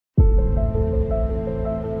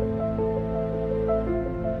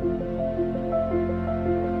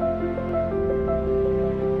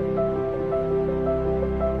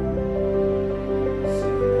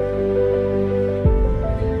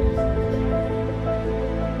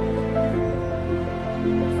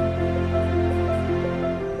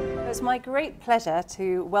my great pleasure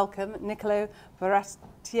to welcome Niccolo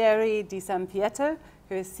Barattieri di San Pietro,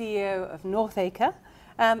 who is CEO of Northacre.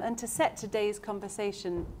 And to set today's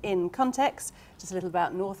conversation in context, just a little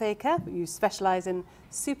about Northacre. You specialise in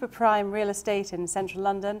super prime real estate in central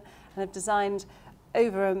London and have designed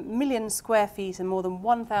over 1 million square feet and more than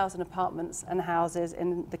 1,000 apartments and houses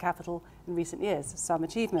in the capital in recent years. Some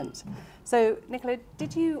achievement. So, Niccolo,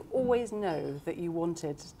 did you always know that you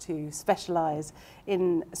wanted to specialise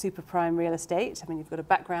in super prime real estate? I mean, you've got a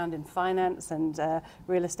background in finance and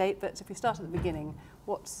real estate, but if we start at the beginning,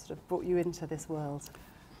 what sort of brought you into this world?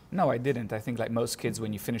 No, I didn't. I think like most kids,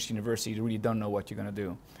 when you finish university, you really don't know what you're going to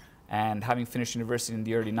do. And having finished university in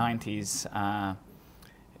the early 90s,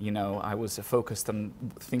 you know, I was focused on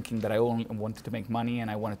thinking that I only wanted to make money and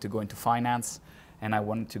I wanted to go into finance and I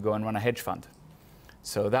wanted to go and run a hedge fund.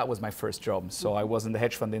 So that was my first job. So I was in the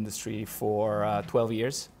hedge fund industry for 12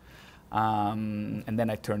 years. And then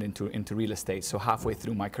I turned into real estate, so halfway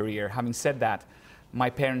through my career. Having said that, my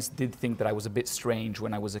parents did think that I was a bit strange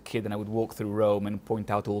when I was a kid and I would walk through Rome and point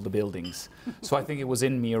out all the buildings. So I think it was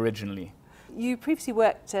in me originally. You previously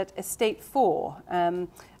worked at Estate 4, and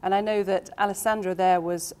I know that Alessandro there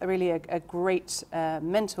was really a great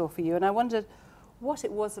mentor for you, and I wondered what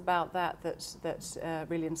it was about that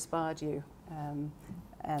really inspired you.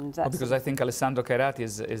 Because I think Alessandro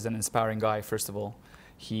Barattieri is an inspiring guy, first of all.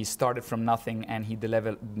 He started from nothing and he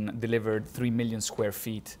delivered 3 million square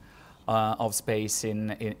feet of space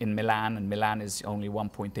in Milan, and Milan is only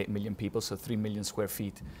 1.8 million people, so 3 million square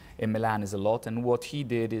feet in Milan is a lot. And what he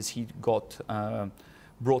did is he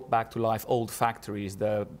brought back to life old factories,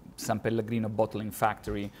 the San Pellegrino bottling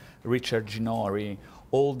factory, Richard Ginori,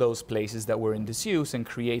 all those places that were in disuse, and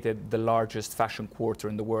created the largest fashion quarter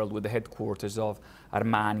in the world with the headquarters of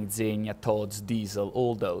Armani, Zegna, Tod's, Diesel,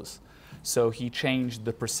 all those. So he changed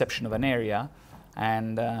the perception of an area,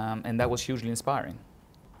 and that was hugely inspiring.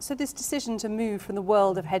 So this decision to move from the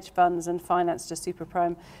world of hedge funds and finance to super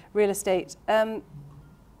prime real estate, do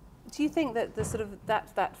you think that the sort of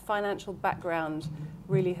that financial background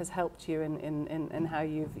really has helped you in how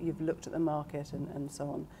you've looked at the market and so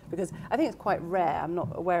on? Because I think it's quite rare. I'm not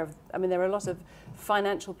aware of. I mean, there are a lot of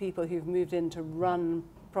financial people who've moved in to run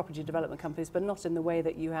property development companies, but not in the way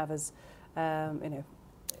that you have as, you know.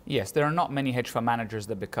 Yes, there are not many hedge fund managers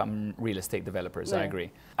that become real estate developers, No. I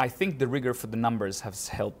agree. I think the rigor for the numbers has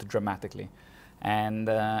helped dramatically. And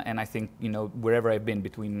I think, you know, wherever I've been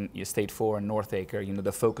between Estate 4 and Northacre, you know,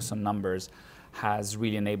 the focus on numbers has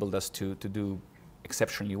really enabled us to do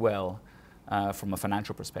exceptionally well from a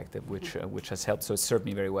financial perspective, which has helped. So it's served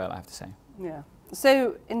me very well, I have to say. Yeah.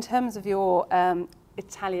 So in terms of your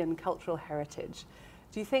Italian cultural heritage,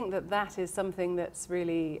 do you think that is something that's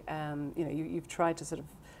really, you know, you've tried to sort of,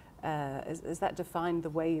 has that defined the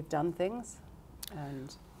way you've done things?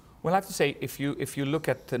 And well, I have to say, if you look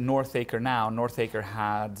at Northacre now, Northacre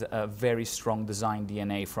had a very strong design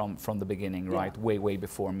DNA from the beginning, right? Yeah. Way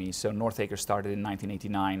before me. So Northacre started in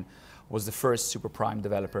 1989, was the first super prime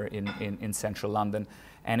developer in central London,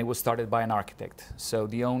 and it was started by an architect. So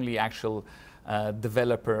the only actual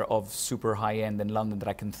developer of super high-end in London that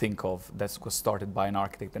I can think of that was started by an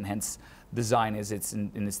architect, and hence design is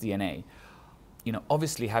in its DNA. You know,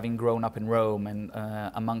 obviously having grown up in Rome and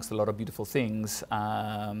amongst a lot of beautiful things,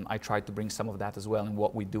 I tried to bring some of that as well in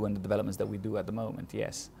what we do and the developments that we do at the moment,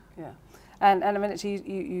 yes. Yeah, and I mean, actually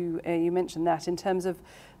you mentioned that in terms of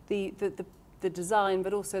the design,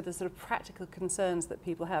 but also the sort of practical concerns that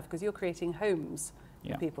people have, because you're creating homes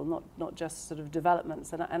for people, not just sort of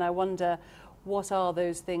developments. And I wonder, what are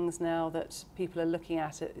those things now that people are looking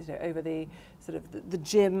at it, you know, over the sort of the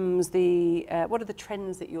gyms, what are the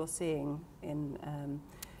trends that you're seeing in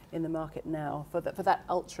the market now for that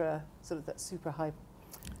ultra sort of that super high?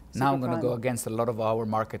 Now I'm going to go against a lot of our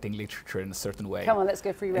marketing literature in a certain way. Come on, let's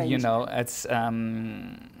go free range. You know, it's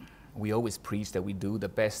we always preach that we do the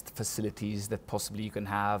best facilities that possibly you can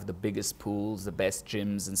have, the biggest pools, the best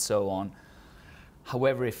gyms, and so on.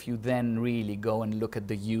 However, if you then really go and look at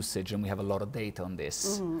the usage, and we have a lot of data on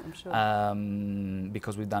this, I'm sure.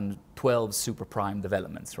 because we've done 12 super prime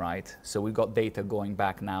developments, right? So we've got data going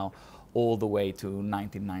back now all the way to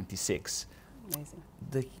 1996. Amazing.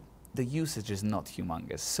 The usage is not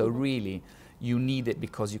humongous. So really, you need it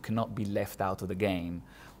because you cannot be left out of the game.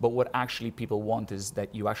 But what actually people want is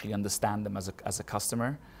that you actually understand them as a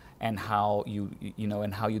customer, and how you know,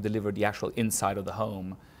 and how you deliver the actual inside of the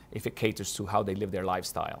home, if it caters to how they live their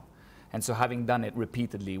lifestyle. And so having done it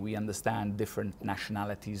repeatedly, we understand different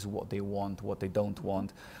nationalities, what they want, what they don't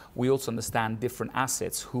want. We also understand different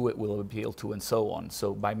assets, who it will appeal to, and so on.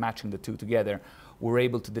 So by matching the two together, we're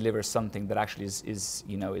able to deliver something that actually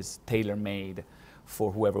is tailor-made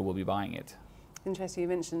for whoever will be buying it. Interesting. You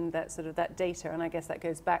mentioned that sort of that data, and I guess that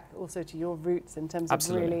goes back also to your roots in terms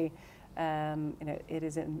Absolutely. of really, you know, it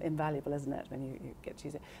is invaluable, isn't it, when you get to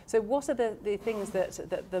use it. So what are the things that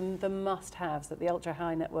the must-haves that the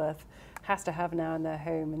ultra-high net worth has to have now in their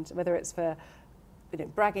home, and whether it's for, you know,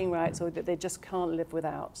 bragging rights or that they just can't live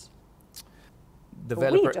without?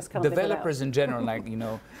 Developers in general, like, you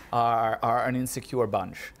know, are an insecure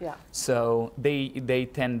bunch. Yeah. So they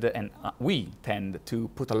tend, and we tend to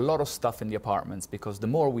put a lot of stuff in the apartments, because the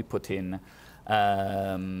more we put in,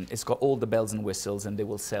 it's got all the bells and whistles, and they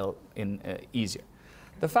will sell in easier.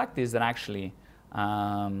 The fact is that actually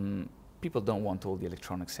people don't want all the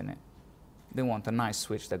electronics in it. They want a nice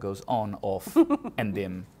switch that goes on, off, and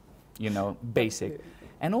dim, you know, basic.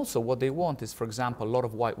 Absolutely. And also what they want is, for example, a lot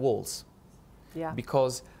of white walls. Yeah.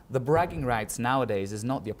 Because the bragging rights nowadays is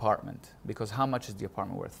not the apartment, because how much is the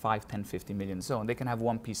apartment worth? 5, 10, 50 million. So they can have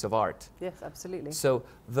one piece of art. Yes, absolutely. So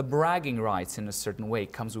the bragging rights in a certain way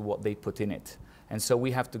comes with what they put in it. And so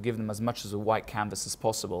we have to give them as much as a white canvas as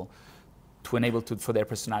possible to enable for their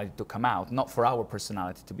personality to come out, not for our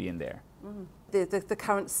personality to be in there. Mm. The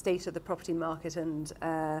current state of the property market and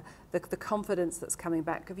the confidence that's coming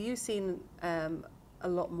back. Have you seen a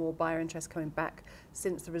lot more buyer interest coming back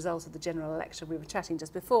since the result of the general election? We were chatting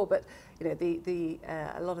just before, but you know,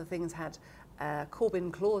 a lot of things had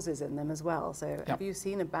Corbyn clauses in them as well. So Yep. have you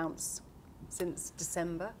seen a bounce since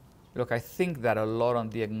December? Look, I think that a lot of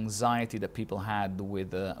the anxiety that people had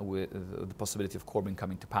with the possibility of Corbyn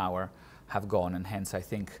coming to power have gone, and hence I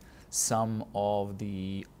think some of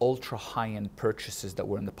the ultra high-end purchases that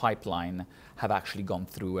were in the pipeline have actually gone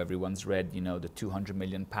through. Everyone's read, you know, the £200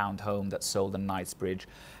 million home that sold in Knightsbridge.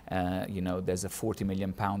 You know, there's a £40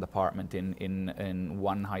 million apartment in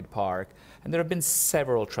One Hyde Park, and there have been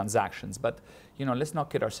several transactions. But you know, let's not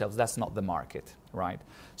kid ourselves. That's not the market, right?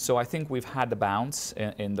 So I think we've had a bounce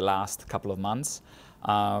in the last couple of months.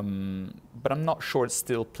 But I'm not sure it's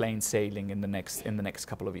still plain sailing in the next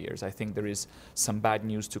couple of years. I think there is some bad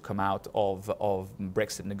news to come out of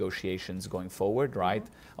Brexit negotiations going forward, right?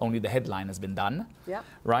 Mm-hmm. Only the headline has been done, yeah.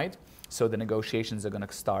 Right? So the negotiations are going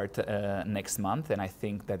to start next month, and I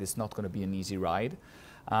think that it's not going to be an easy ride.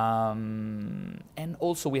 And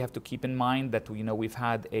also we have to keep in mind that, you know, we've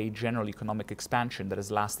had a general economic expansion that has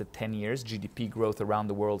lasted 10 years. GDP growth around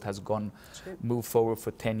the world has moved forward for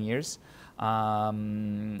 10 years. You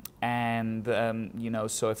know,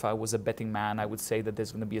 so if I was a betting man, I would say that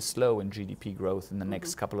there's going to be a slow in GDP growth in the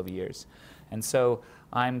next couple of years. And so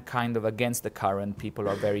I'm kind of against the current. People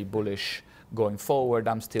are very bullish going forward.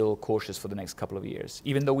 I'm still cautious for the next couple of years.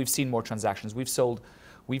 Even though we've seen more transactions, we've sold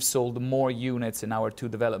more units in our 2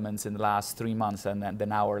 developments in the last 3 months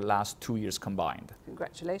than our last 2 years combined.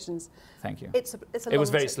 Congratulations. Thank you. It was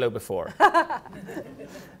very slow before.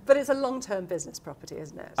 But it's a long-term business property,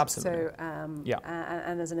 isn't it? Absolutely. So, yeah.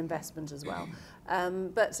 And as an investment as well.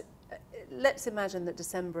 But let's imagine that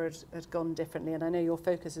December had gone differently, and I know your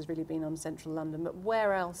focus has really been on central London, but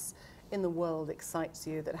where else in the world excites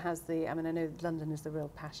you that has I mean, I know London is the real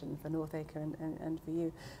passion for Northacre and for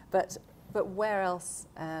you, but where else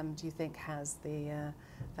do you think has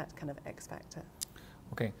that kind of X factor?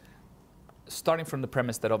 Okay. Starting from the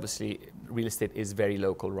premise that obviously real estate is very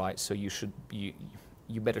local, right? So you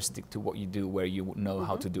better stick to what you do where you know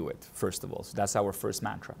how to do it, first of all. So that's our first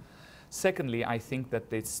mantra. Secondly, I think that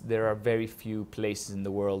there are very few places in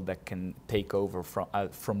the world that can take over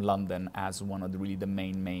from London as one of the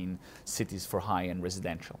main cities for high-end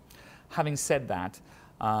residential. Having said that,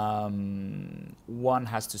 one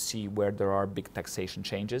has to see where there are big taxation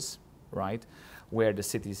changes, right? Where the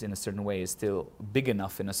cities in a certain way is still big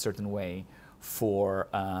enough in a certain way for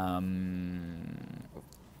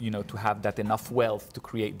you know, to have that enough wealth to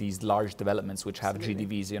create these large developments which have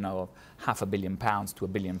GDVs, you know, of £500 million to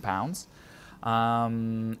 £1 billion.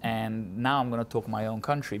 And now I'm going to talk my own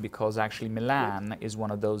country, because actually Milan is one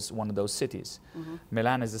of those cities. Mm-hmm.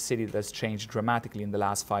 Milan is a city that's changed dramatically in the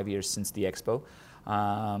last 5 years since the Expo.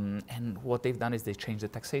 And what they've done is they've changed the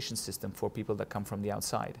taxation system for people that come from the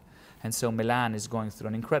outside. And so Milan is going through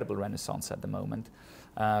an incredible renaissance at the moment.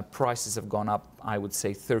 Prices have gone up, I would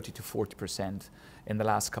say, 30 to 40% in the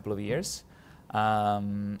last couple of years.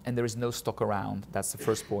 And there is no stock around. That's the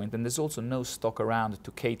first point. And there's also no stock around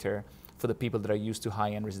to cater for the people that are used to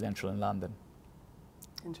high-end residential in London.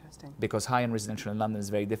 Interesting. Because high-end residential in London is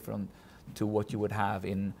very different to what you would have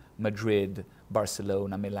in Madrid,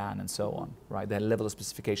 Barcelona, Milan, and so on, right? The level of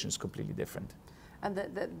specification is completely different. And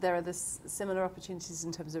there are similar opportunities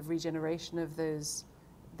in terms of regeneration of those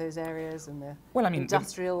those areas and the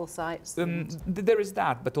industrial sites? There is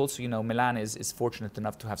that, but also, you know, Milan is fortunate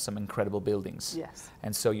enough to have some incredible buildings. Yes.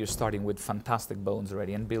 And so you're starting with fantastic bones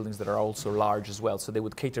already, and buildings that are also large as well, so they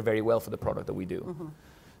would cater very well for the product that we do.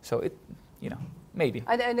 So it, you know, maybe.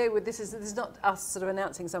 I know this is not us sort of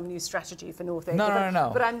announcing some new strategy for North Acre. No.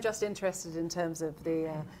 But I'm just interested in terms of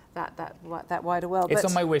the that wider world. It's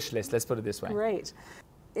on my wish list. Let's put it this way. Great.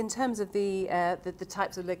 In terms of the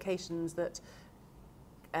types of locations that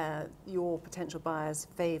your potential buyers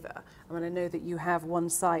favour, I mean, I know that you have one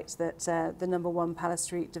site that the number 1 Palace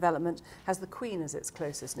Street development has the Queen as its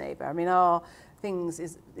closest neighbour. I mean, our things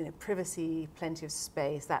is, you know, privacy, plenty of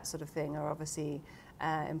space, that sort of thing are obviously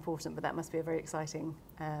important, but that must be a very exciting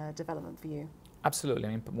development for you. Absolutely. I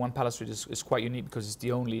mean, 1 Palace Street is quite unique because it's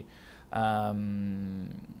the only,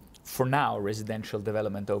 for now, residential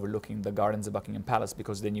development overlooking the gardens of Buckingham Palace,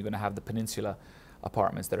 because then you're going to have the peninsula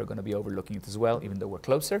apartments that are going to be overlooking it as well, even though we're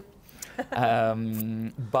closer.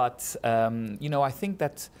 But you know, I think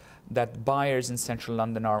that buyers in central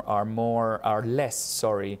London are less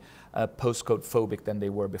postcode phobic than they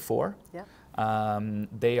were before. Yeah.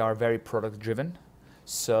 They are very product driven.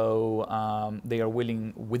 So they are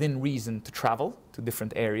willing, within reason, to travel to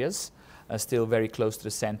different areas, still very close to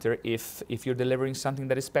the center, if you're delivering something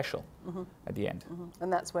that is special at the end.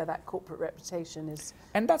 And that's where that corporate reputation is.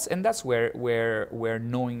 And that's where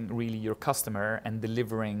knowing really your customer and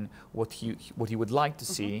delivering what he would like to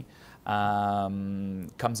see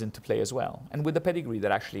comes into play as well. And with the pedigree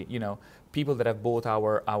that actually, you know, people that have bought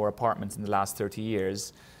our apartments in the last 30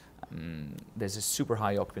 years. There's a super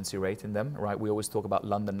high occupancy rate in them, right? We always talk about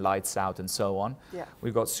London lights out and so on. Yeah.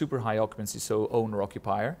 We've got super high occupancy, so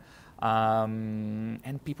owner-occupier.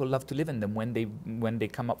 And people love to live in them. When they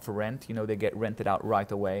come up for rent, you know, they get rented out right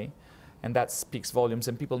away. And that speaks volumes,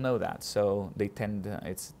 and people know that. So they tend,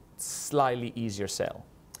 it's slightly easier sell.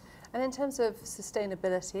 And in terms of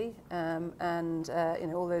sustainability and you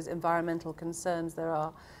know, all those environmental concerns there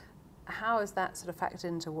are, how is that sort of factored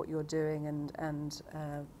into what you're doing and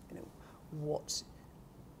you know, what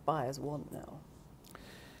buyers want now?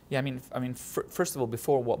 Yeah, I mean, first of all,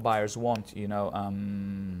 before what buyers want, you know,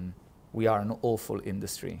 we are an awful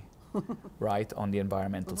industry, right, on the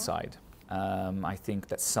environmental side. I think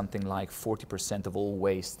that something like 40% of all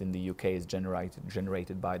waste in the UK is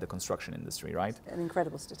generated by the construction industry, right? An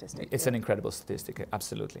incredible statistic. It's an incredible statistic,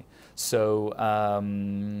 absolutely. So,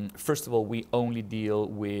 first of all, we only deal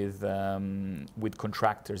with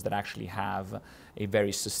contractors that actually have a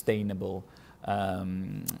very sustainable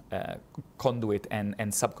conduit and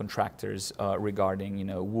subcontractors regarding, you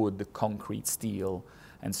know, wood, concrete, steel,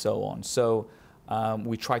 and so on. So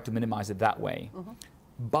we try to minimize it that way.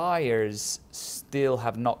 Buyers still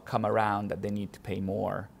have not come around that they need to pay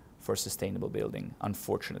more for sustainable building,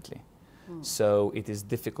 unfortunately. So it is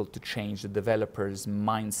difficult to change the developer's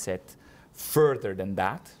mindset further than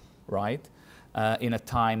that, right? In a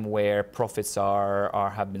time where profits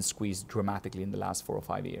have been squeezed dramatically in the last 4 or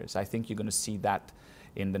 5 years. I think you're going to see that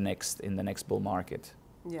in the next bull market.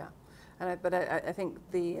 Yeah, but I think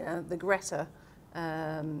the Greta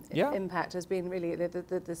impact has been really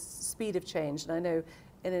the speed of change, and I know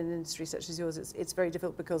in an industry such as yours it's very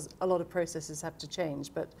difficult because a lot of processes have to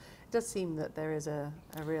change, but it does seem that there is a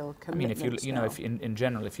real commitment. I mean, if you know, if in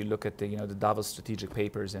general, if you look at the, you know, the Davos strategic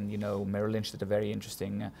papers, and, you know, Merrill Lynch did a very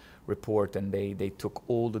interesting report, and they took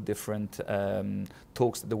all the different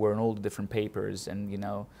talks that there were in all the different papers, and, you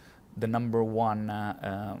know, the number one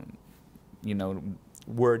you know,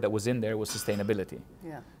 word that was in there was sustainability.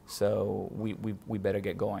 Yeah. So we better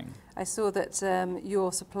get going. I saw that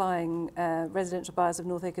you're supplying residential buyers of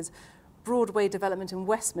North Acre's Broadway development in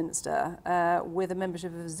Westminster with a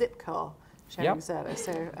membership of a Zipcar sharing service.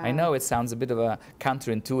 So, I know it sounds a bit of a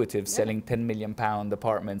counterintuitive, selling £10 million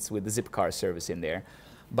apartments with the Zipcar service in there.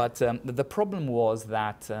 But the problem was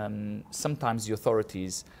that sometimes the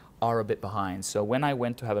authorities are a bit behind. So when I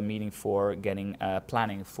went to have a meeting for getting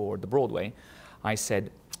planning for the Broadway, I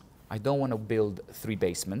said, I don't want to build 3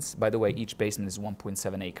 basements. By the way, each basement is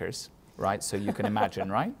 1.7 acres, right? So you can imagine,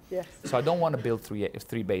 right? Yes. So I don't want to build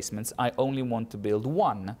three basements. I only want to build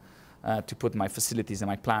 1 to put my facilities and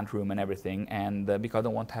my plant room and everything, and because I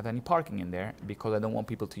don't want to have any parking in there, because I don't want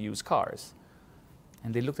people to use cars.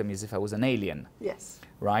 And they looked at me as if I was an alien. Yes.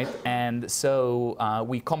 Right? And so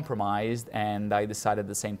we compromised, and I decided at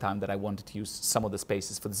the same time that I wanted to use some of the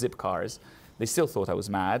spaces for the zip cars. They still thought I was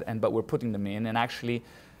mad, but we're putting them in, and actually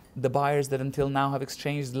the buyers that until now have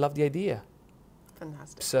exchanged love the idea.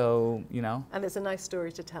 Fantastic. So, you know. And it's a nice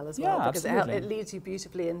story to tell as well, because it leads you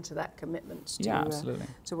beautifully into that commitment to,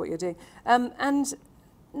 to what you're doing. And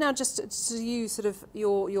now just to you, sort of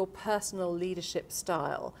your personal leadership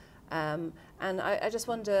style, and I just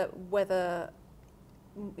wonder whether,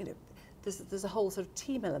 you know, there's a whole sort of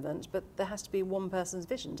team element, but there has to be one person's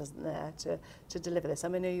vision, doesn't there, to deliver this? I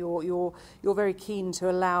mean, I know you're very keen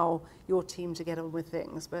to allow your team to get on with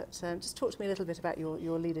things, but just talk to me a little bit about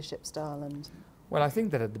your leadership style. And well, I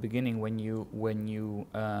think that at the beginning, when you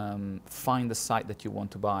find the site that you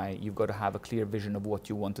want to buy, you've got to have a clear vision of what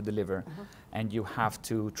you want to deliver, and you have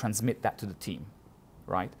to transmit that to the team,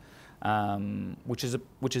 right? Which is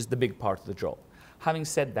the big part of the job. Having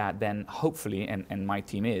said that, then hopefully, and my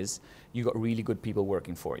team is, you got really good people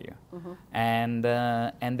working for you, and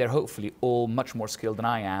they're hopefully all much more skilled than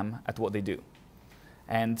I am at what they do,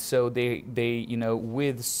 and so they you know,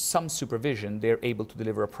 with some supervision, they're able to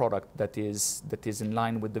deliver a product that is in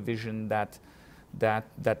line with the vision that I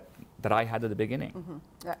had at the beginning,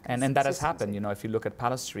 and that has happened. You know, if you look at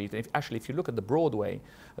Palace Street, if you look at the Broadway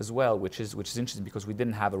as well, which is interesting because we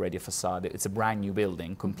didn't have already a facade; it's a brand new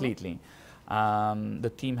building completely.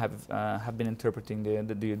 The team have been interpreting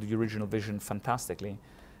the original vision fantastically,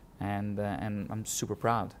 and I'm super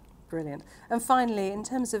proud. Brilliant. And finally, in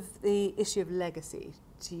terms of the issue of legacy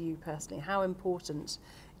to you personally, how important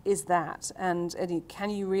is that? And can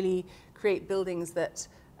you really create buildings that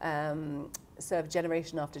serve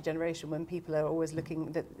generation after generation when people are always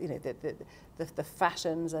looking that, you know, the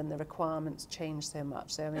fashions and the requirements change so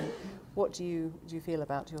much? So I mean, what do you feel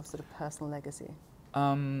about your sort of personal legacy?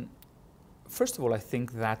 First of all, I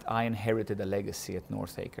think that I inherited a legacy at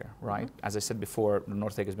Northacre, right? As I said before,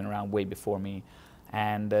 Northacre has been around way before me,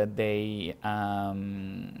 and I'm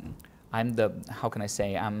the, how can I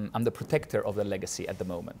say, I'm the protector of the legacy at the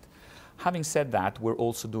moment. Having said that, we're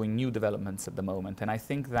also doing new developments at the moment, and I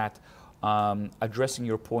think that addressing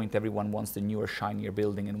your point, everyone wants the newer, shinier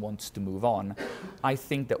building and wants to move on. I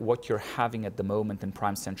think that what you're having at the moment in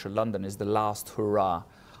prime central London is the last hurrah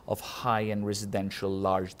of high-end residential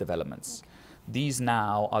large developments. These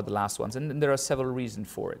now are the last ones, and there are several reasons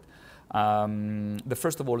for it. The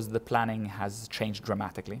first of all is the planning has changed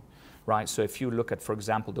dramatically, right? So if you look at, for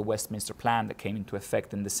example, the Westminster plan that came into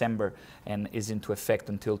effect in December and is into effect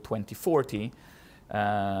until 2040,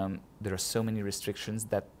 there are so many restrictions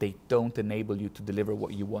that they don't enable you to deliver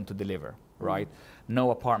what you want to deliver, right?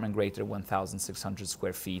 No apartment greater than 1,600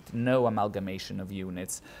 square feet, no amalgamation of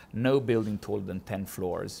units, no building taller than 10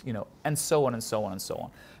 floors, you know, and so on and so on and so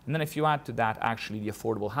on. And then if you add to that actually the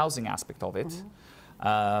affordable housing aspect of it,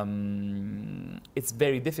 it's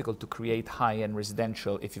very difficult to create high-end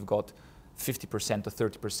residential if you've got 50% or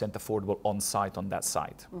 30% affordable on site on that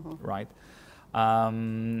site, right?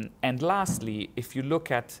 And lastly, if you look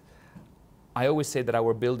at, I always say that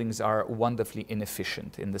our buildings are wonderfully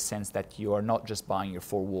inefficient in the sense that you are not just buying your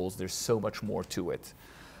four walls, there's so much more to it.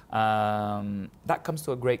 That comes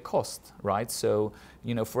to a great cost, right? So,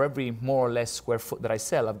 you know, for every more or less square foot that I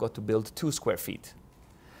sell, I've got to build 2 square feet.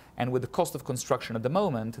 And with the cost of construction at the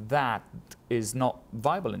moment, that is not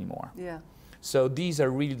viable anymore. Yeah. So these are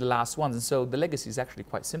really the last ones. And so the legacy is actually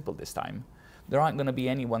quite simple this time. There aren't going to be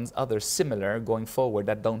any ones other similar going forward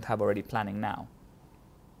that don't have already planning now.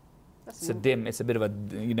 It's a bit of a,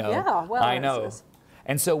 you know, yeah, well, I know.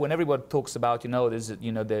 And so when everyone talks about, there's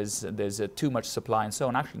too much supply and so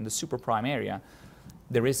on, actually in the super prime area,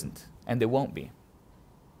 there isn't, and there won't be.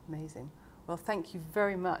 Amazing. Well, thank you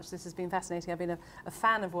very much. This has been fascinating. I've been a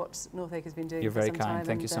fan of what Northacre has been doing. You're for very some kind. time,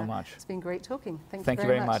 Thank you so much. It's been great talking. Thank you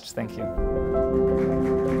very much. Thank you.